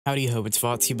Howdy ho, it's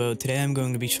Votsibo. Today I'm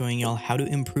going to be showing y'all how to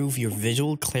improve your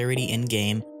visual clarity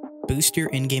in-game, boost your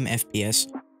in-game FPS,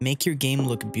 make your game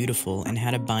look beautiful, and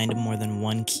how to bind more than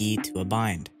one key to a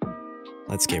bind.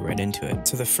 Let's get right into it.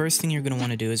 So the first thing you're going to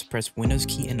want to do is press Windows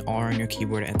key and R on your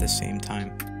keyboard at the same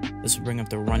time. This will bring up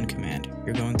the run command.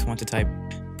 You're going to want to type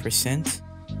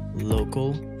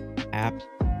 %local app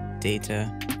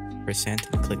data %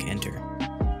 and click enter.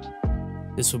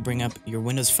 This will bring up your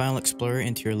Windows File Explorer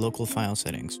into your local file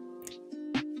settings.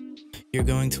 You're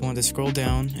going to want to scroll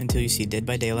down until you see Dead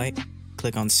by Daylight,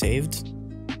 click on Saved,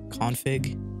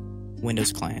 Config,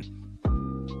 Windows Client.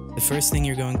 The first thing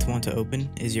you're going to want to open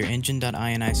is your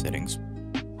Engine.ini settings.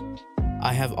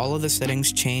 I have all of the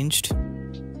settings changed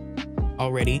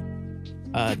already.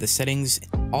 All the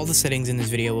settings in this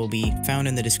video will be found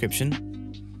in the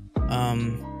description.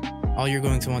 All you're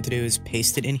going to want to do is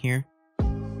paste it in here,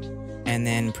 and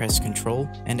then press Ctrl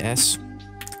and S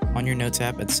on your Notes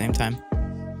app at the same time,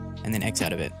 and then X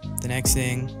out of it. The next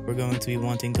thing we're going to be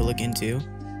wanting to look into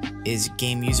is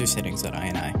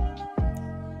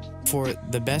GameUserSettings.ini. For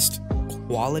the best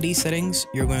quality settings,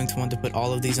 you're going to want to put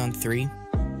all of these on 3.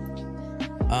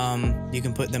 You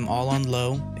can put them all on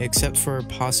low, except for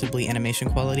possibly animation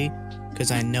quality,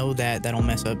 because I know that that'll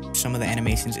mess up some of the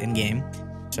animations in-game,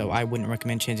 so I wouldn't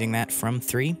recommend changing that from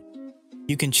 3.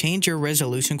 You can change your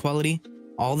resolution quality.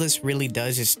 All this really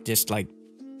does is just like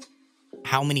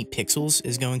how many pixels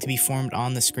is going to be formed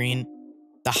on the screen.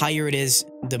 The higher it is,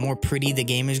 the more pretty the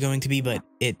game is going to be, but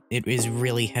it is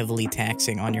really heavily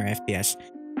taxing on your FPS.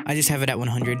 I just have it at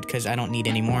 100 because I don't need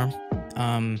any more.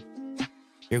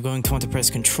 You're going to want to press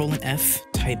Ctrl and F,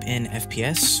 type in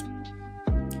FPS.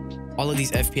 All of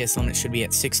these FPS limits should be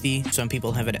at 60. Some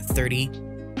people have it at 30.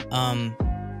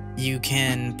 You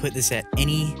can put this at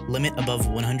any limit above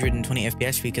 120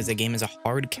 FPS because the game is a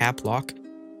hard cap lock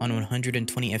on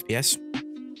 120 FPS.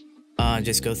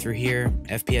 Just go through here,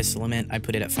 FPS limit, I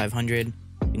put it at 500. You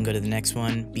can go to the next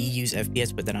one,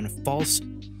 bUseFps, put that on a false.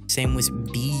 Same with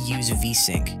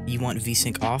bUseVSync. You want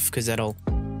VSync off because that'll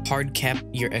hard cap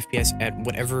your FPS at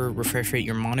whatever refresh rate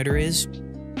your monitor is,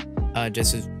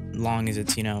 just as long as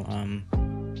it's, you know,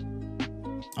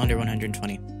 under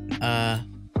 120.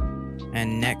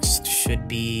 And next should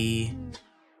be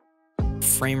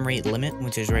FrameRateLimit,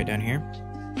 which is right down here.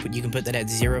 But you can put that at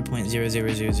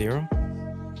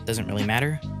 0.0000. Doesn't really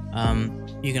matter.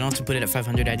 You can also put it at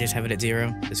 500. I just have it at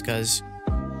 0 just because.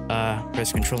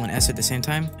 Press Ctrl and S at the same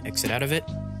time. Exit out of it.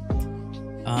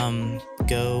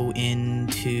 Go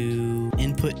into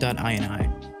Input.ini.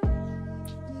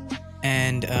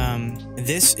 And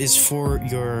this is for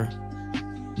your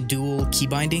dual key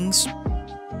bindings.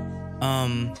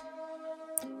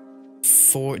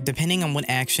 For depending on what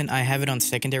action, I have it on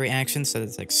secondary actions, so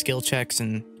it's like skill checks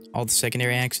and all the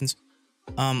secondary actions.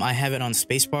 I have it on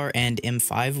spacebar and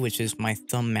M5, which is my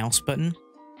thumb mouse button.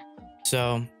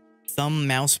 So thumb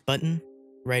mouse button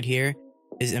right here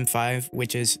is M5,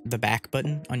 which is the back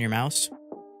button on your mouse.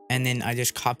 And then I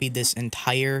just copied this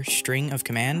entire string of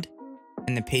command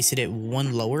and then pasted it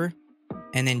one lower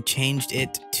and then changed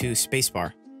it to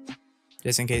spacebar.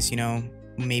 Just in case, you know,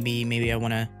 maybe I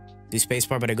want to do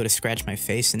spacebar, but I go to scratch my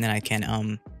face, and then I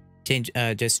can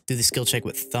just do the skill check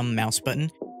with thumb mouse button.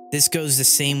 This goes the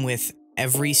same with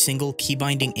every single key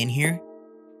binding in here.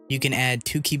 You can add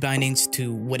 2 key bindings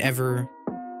to whatever,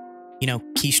 you know,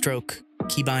 keystroke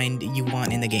keybind you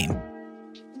want in the game.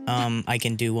 I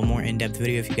can do a more in-depth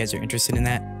video if you guys are interested in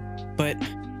that. But,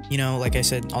 you know, like I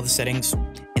said, all the settings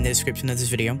in the description of this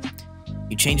video.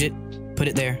 You change it, put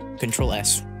it there, Control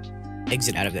S,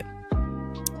 exit out of it.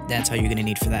 That's how you're going to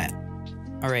need for that.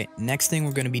 Alright, next thing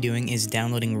we're going to be doing is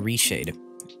downloading Reshade.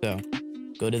 So,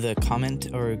 go to the comment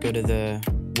or go to the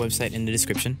website in the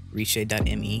description,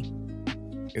 Reshade.me.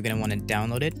 You're going to want to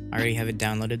download it. I already have it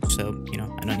downloaded, so, you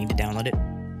know, I don't need to download it.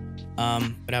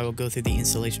 But I will go through the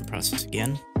installation process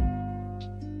again.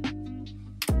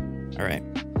 Alright,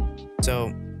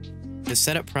 so the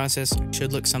setup process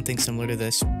should look something similar to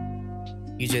this.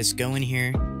 You just go in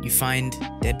here, you find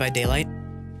Dead by Daylight,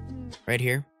 right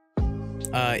here.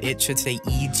 It should say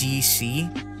EGC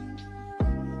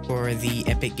for the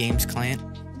Epic Games client,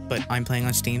 but I'm playing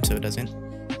on Steam, so it doesn't.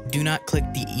 Do not click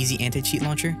the Easy Anti-Cheat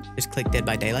Launcher, just click Dead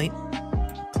by Daylight.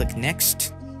 Click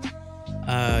Next.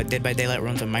 Dead by Daylight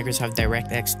runs on Microsoft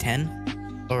DirectX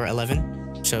 10 or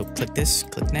 11, so click this,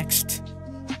 click Next,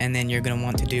 and then you're going to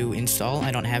want to do Install.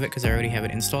 I don't have it because I already have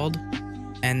it installed.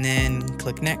 And then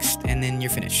click Next, and then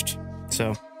you're finished.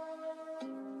 So,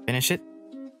 finish it.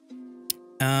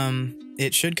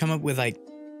 It should come up with like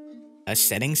a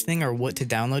settings thing or what to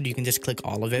download. You can just click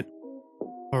all of it.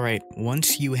 Alright,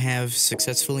 once you have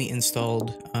successfully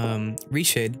installed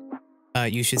Reshade,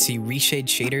 you should see Reshade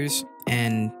shaders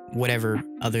and whatever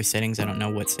other settings, I don't know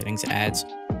what settings it adds,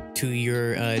 to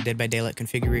your Dead by Daylight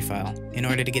configure file. In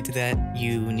order to get to that,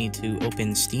 you need to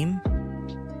open Steam.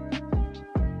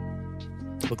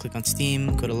 Double click on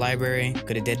Steam, go to Library,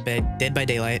 go to Dead by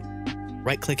Daylight,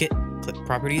 right click it, click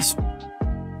Properties,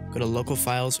 go to Local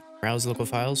Files, browse Local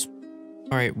Files.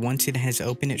 Alright, once it has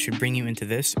opened, it should bring you into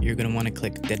this. You're going to want to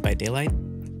click Dead by Daylight,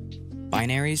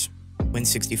 Binaries,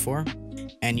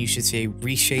 Win64, and you should see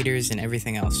Reshaders and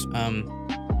everything else.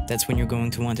 That's when you're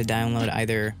going to want to download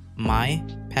either my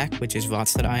pack, which is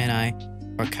VOTS.ini,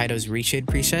 or Kaito's Reshade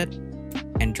preset,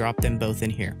 and drop them both in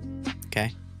here,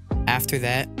 okay? After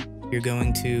that, you're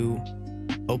going to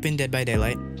open Dead by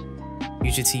Daylight.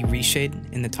 You should see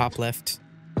Reshade in the top left.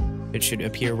 It should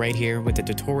appear right here with the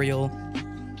tutorial.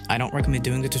 I don't recommend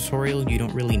doing the tutorial, you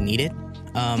don't really need it.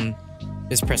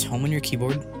 Just press home on your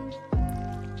keyboard.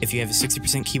 If you have a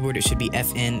 60% keyboard, it should be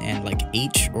FN and like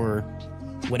H or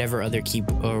whatever other key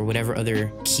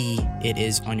it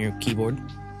is on your keyboard.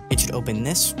 It should open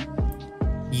this.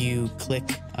 You click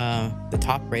the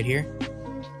top right here,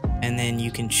 and then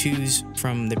you can choose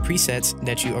from the presets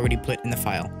that you already put in the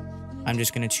file. I'm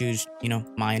just gonna choose,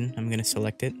 mine. I'm gonna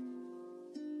select it.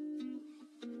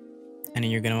 And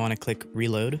then you're going to want to click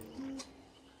reload,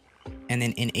 and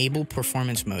then enable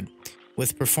performance mode.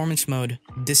 With performance mode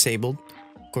disabled,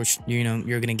 of course, you're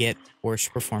going to get worse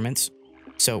performance.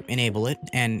 So enable it.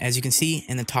 And as you can see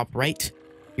in the top right,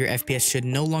 your FPS should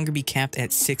no longer be capped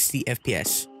at 60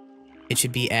 FPS. It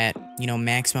should be at,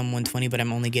 maximum 120, but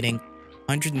I'm only getting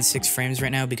 106 frames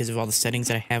right now because of all the settings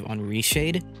that I have on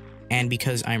Reshade, and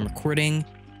because I'm recording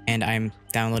and I'm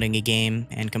downloading a game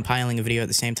and compiling a video at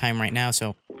the same time right now.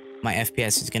 So my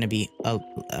FPS is going to be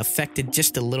affected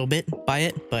just a little bit by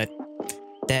it, but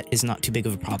that is not too big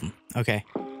of a problem. Okay,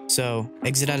 so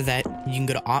exit out of that. You can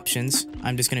go to options.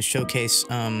 I'm just going to showcase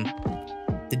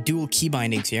the dual key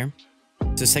bindings here.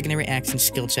 So secondary action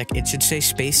skill check, it should say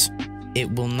space.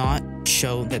 It will not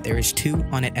show that there is 2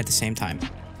 on it at the same time.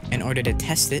 In order to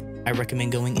test it, I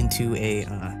recommend going into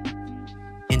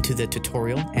the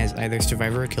tutorial as either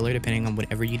survivor or killer, depending on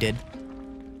whatever you did.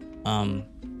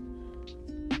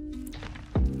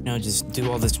 Just do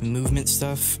all this movement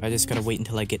stuff. I just gotta wait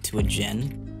until I get to a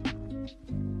gen.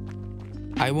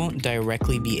 I won't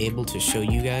directly be able to show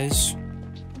you guys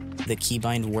the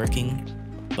keybind working,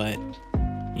 but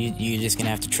you're just gonna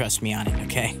have to trust me on it,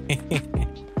 okay?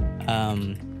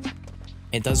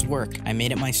 It does work. I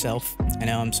made it myself. I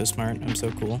know, I'm so smart. I'm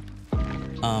so cool.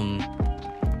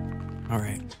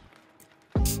 Alright.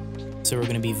 So we're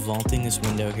gonna be vaulting this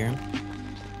window here.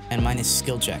 And mine is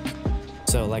skill check.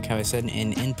 So like how I said,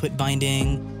 in input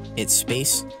binding, it's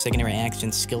space, secondary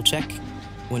action skill check.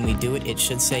 When we do it, it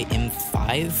should say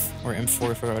M5 or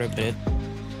M4, I forgot what I put it.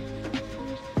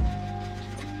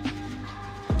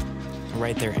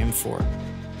 Right there, M4.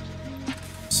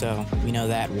 So we know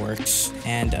that works.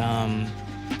 And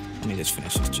let me just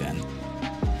finish this gen.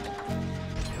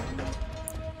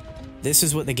 This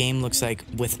is what the game looks like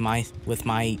with my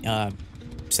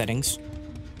settings.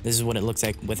 This is what it looks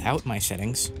like without my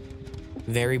settings.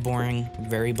 Very boring,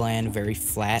 very bland, very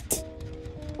flat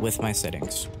with my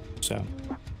settings. So,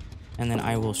 and then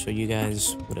I will show you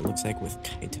guys what it looks like with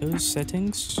Kaito's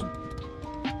settings.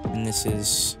 And this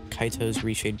is Kaito's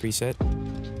Reshade preset.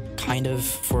 Kind of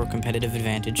for a competitive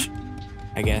advantage,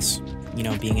 I guess.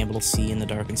 Being able to see in the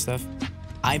dark and stuff.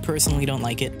 I personally don't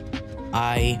like it.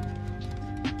 I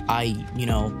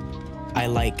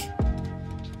like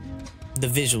the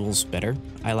visuals better.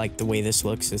 I like the way this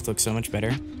looks. This looks so much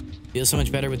better. Feels so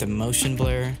much better with the motion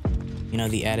blur,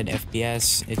 the added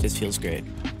FPS. It just feels great.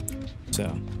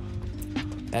 So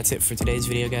that's it for today's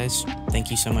video, guys.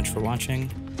 Thank you so much for watching.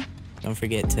 Don't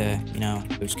forget to,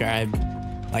 subscribe,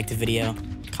 like the video,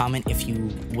 comment if you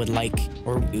would like,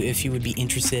 or if you would be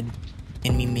interested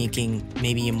in me making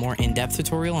maybe a more in-depth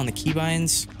tutorial on the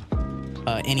keybinds,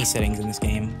 any settings in this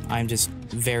game. I'm just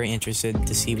very interested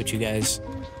to see what you guys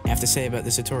have to say about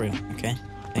this tutorial, okay?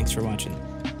 Thanks for watching.